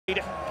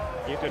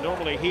can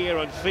normally hear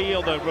and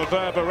feel the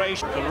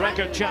reverberation. The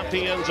record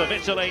champions of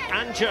Italy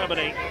and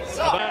Germany.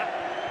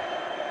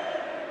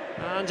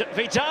 And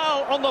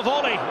Vidal on the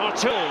volley, or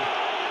two.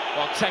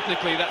 Well,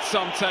 technically, that's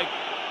some take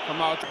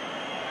from out.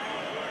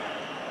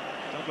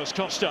 Douglas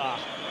Costa.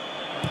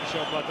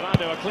 Show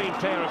Cuadrado a clean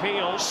pair of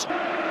heels.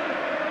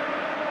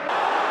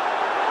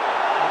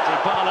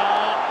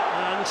 Dybala,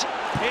 and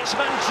it's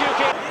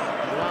Mandzukic.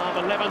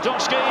 And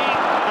Lewandowski,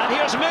 and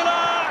here's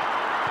Miller.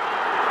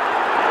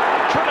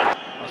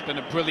 It's been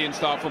a brilliant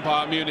start for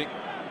Bayern Munich.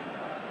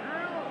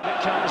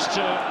 It comes to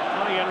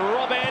Bayern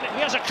Robin.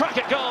 He has a crack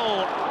at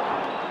goal.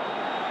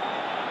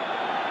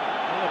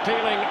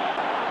 Appealing.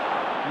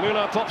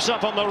 Müller pops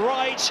up on the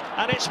right,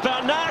 and it's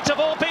Bernat of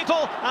all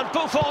people, and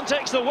Buffon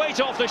takes the weight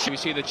off the shoe. We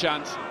see the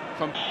chance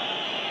from...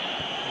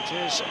 It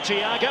is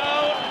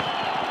Thiago.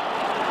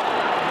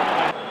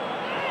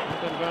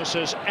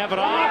 Versus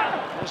Evra.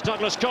 There's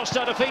Douglas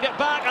Costa to feed it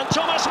back, and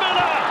Thomas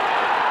Müller.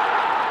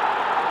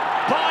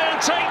 Bayern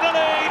take the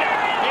lead.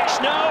 It's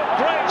no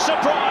great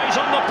surprise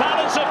on the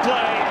balance of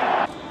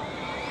play.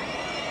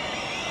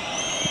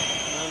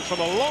 And from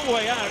a long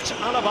way out,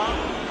 Alaba.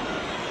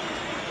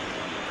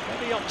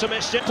 Very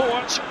optimistic.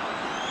 Port.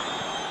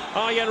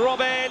 Arjen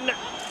Robben.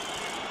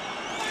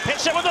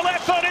 Hits it with the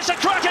left foot. It's a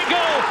cracking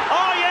goal.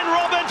 Arjen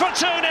Robben for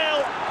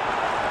 2-0.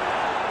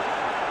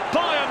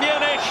 Bayern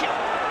Munich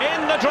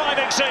in the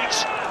driving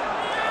seat.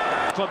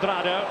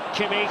 Cuadrado,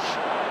 Kimmich,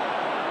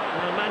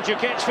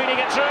 Mandzukic feeding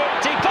it through.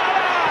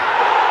 Dybala!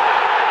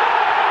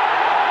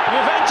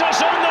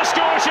 Juventus on the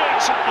score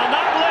sheet, and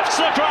that lifts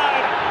the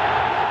crowd.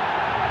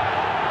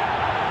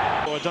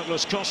 For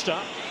Douglas Costa.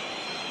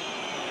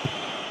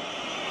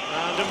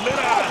 And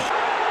Miller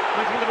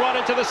making the run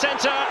into the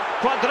centre.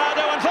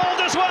 Cuadrado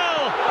involved as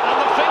well.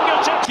 And the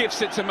fingertip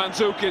gives it to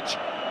Mandzukic.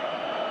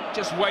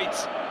 Just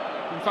waits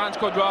and finds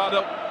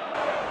Cuadrado.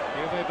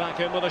 Juve back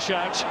in with a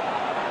shout.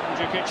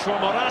 Mandzukic for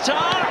Morata.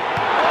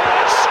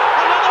 Yes!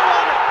 Another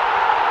one!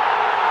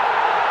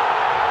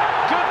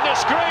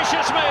 Goodness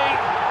gracious me!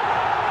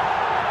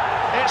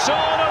 It's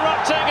all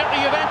erupting at the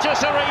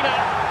Juventus arena.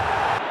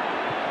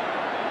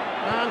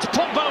 And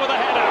Pogba with a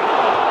header.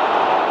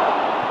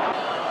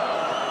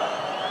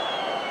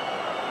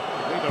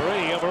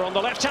 Ribery over on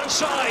the left-hand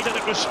side, and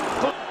it was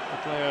the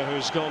player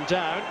who's gone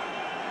down.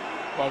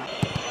 Well,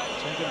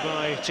 taken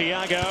by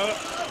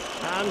Thiago.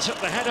 And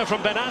the header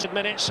from Bernat,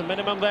 minutes, a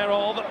minimum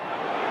thereof.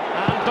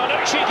 And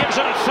Bonucci gives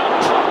it a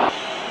thump.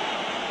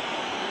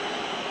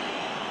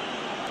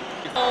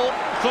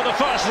 For the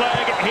first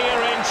leg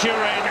here in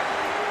Turin.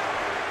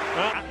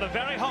 At the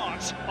very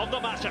heart of the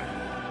matter.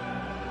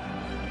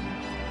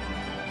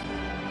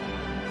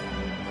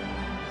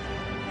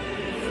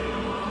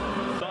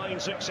 9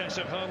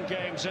 successive home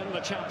games in the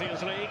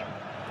Champions League.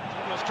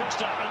 Douglas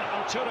Costa and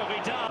Arturo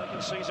Vidal.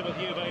 Second season with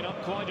Juve, not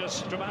quite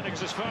as dramatic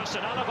as his first,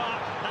 and Alaba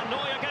and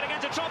Neuer getting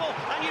into trouble,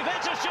 and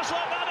Juventus just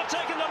like that have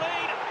taken the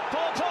lead.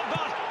 Paul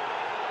Pogba.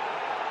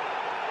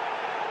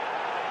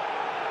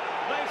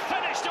 They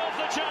finished off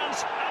the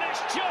chance, and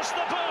it's just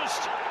the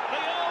boost the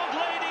old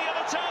lady of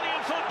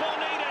Italian football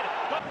needed.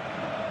 But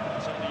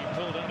suddenly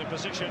pulled out of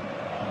position.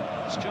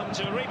 It's come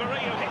to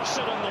Ribery, who hits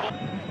it on the ball.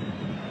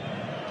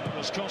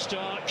 Douglas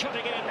Costa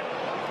cutting in.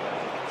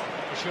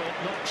 Short,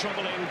 not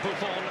troubling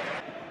Buffon.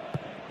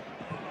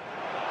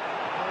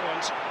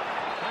 Brilliant.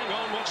 Hang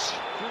on, what's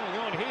going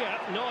on here?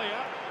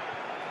 Neuer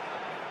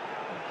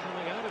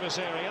coming out of his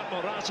area.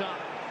 Morata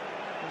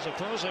is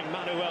opposing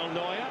Manuel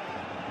Neuer.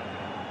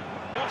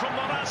 From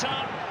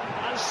Morata,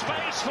 and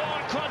space for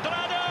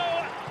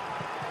Cuadrado.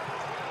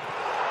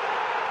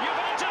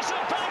 Juventus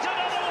have bagged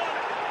another one.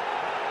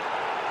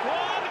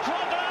 Juan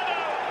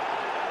Cuadrado.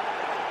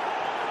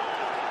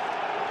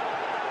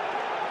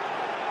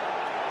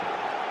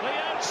 The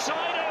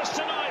outsiders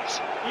tonight,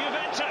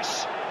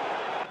 Juventus.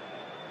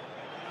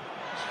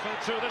 Fed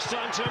through this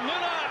time to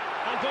Müller,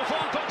 and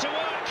Buffon put to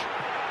work.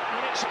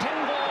 And it's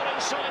pinball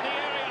inside the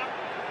area.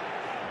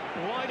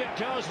 Wide it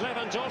goes,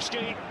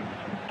 Lewandowski.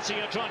 So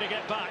you're trying to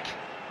get back.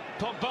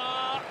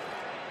 Pogba.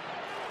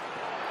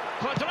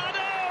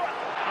 Cuadrado.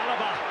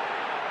 Alaba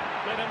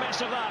made a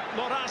mess of that.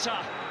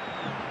 Morata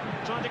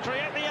trying to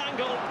create the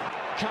angle.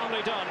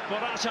 Calmly done.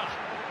 Morata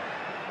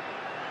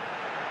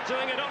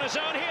doing it on his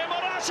own here.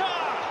 Morata.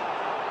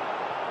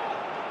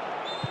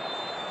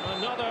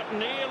 Another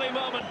nearly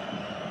moment.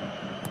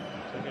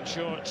 Taken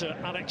short to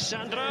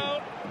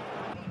Alexandro.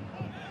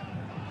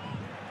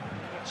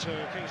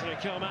 To Kingsley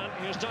Coman.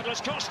 Here's Douglas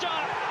Costa,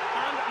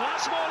 and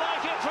that's more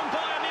like it from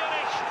Bayern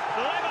Munich.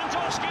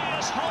 Lewandowski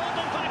has hauled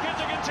them back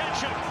into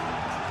contention.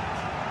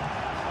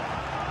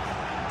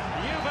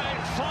 Juve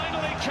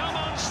finally come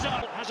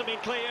unstuck. Hasn't been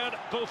cleared.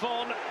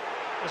 Buffon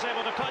is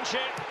able to punch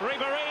it.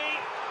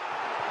 Ribery.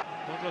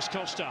 Douglas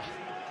Costa.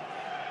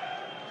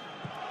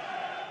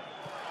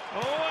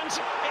 Oh, and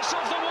it's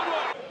off the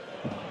woodwork.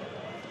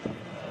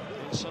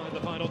 Inside the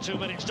final 2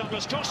 minutes,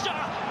 Douglas Costa.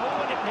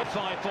 Oh, and it hit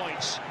 5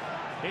 points.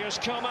 Here's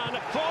Coman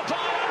for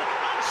Bayern,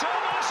 and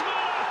Thomas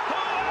Müller. Who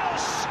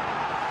else?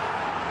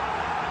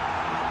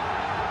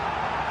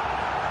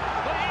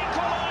 The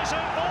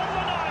equaliser on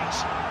the night.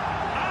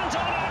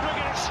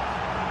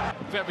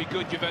 very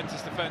good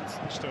Juventus defence.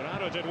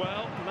 Sturaro did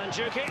well,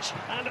 Mandzukic,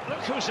 and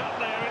look who's up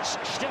there, it's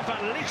Stefan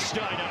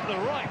Lichtsteiner, the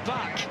right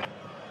back.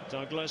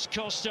 Douglas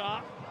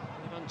Costa,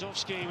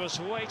 Lewandowski was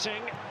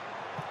waiting.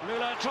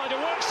 Müller tried to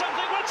work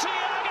something with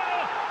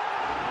Thiago!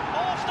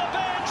 Off the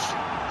bench,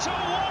 to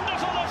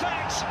wonderful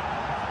effect!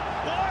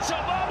 What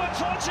a moment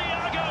for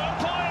Thiago at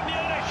Bayern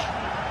Munich!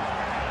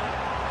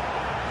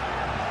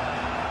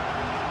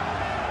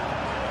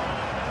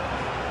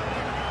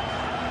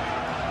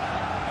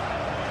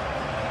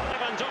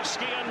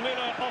 Lewandowski and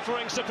Müller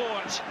offering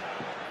support.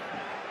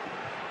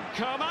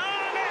 Come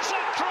on, it's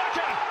a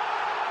cracker!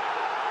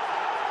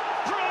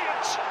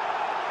 Brilliant!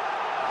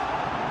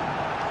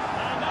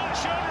 And that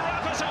should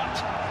wrap us up.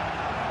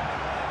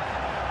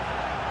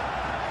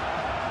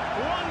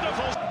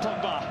 Wonderful.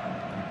 Pogba.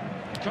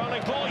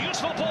 Curling ball,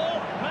 useful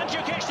ball.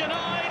 Mandzukic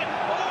denied.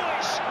 Oh,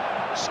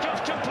 it's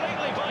scuffed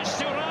completely by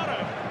Sturaro.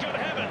 Good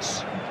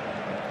heavens.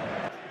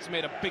 It's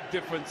made a big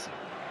difference.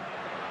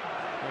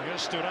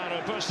 Here's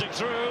Sturaro bursting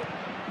through.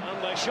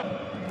 And they shot.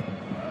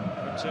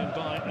 It's in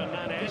by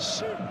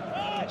Hernanes.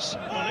 It's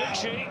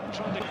Bonucci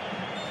trying to.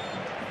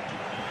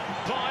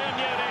 Bayern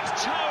Munich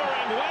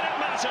towering when it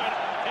mattered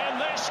in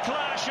this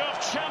clash of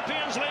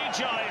Champions League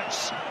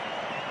giants.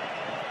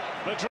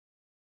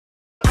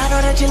 I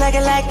know that you like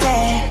it like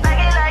that.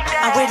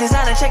 I wear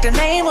designer, check the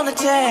name on the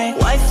tag.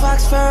 White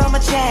fox fur on my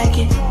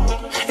jacket.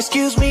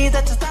 Excuse me,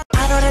 that's a stop.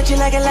 I know that you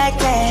like it like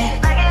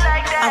that.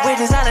 I wear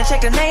designer,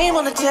 check the name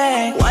on the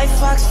tag. White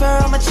fox fur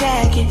on my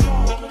jacket.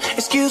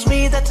 Excuse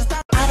me, that's a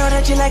stop. I know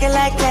that you like it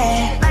like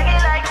that.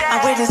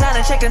 I wear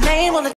designer, check the name on the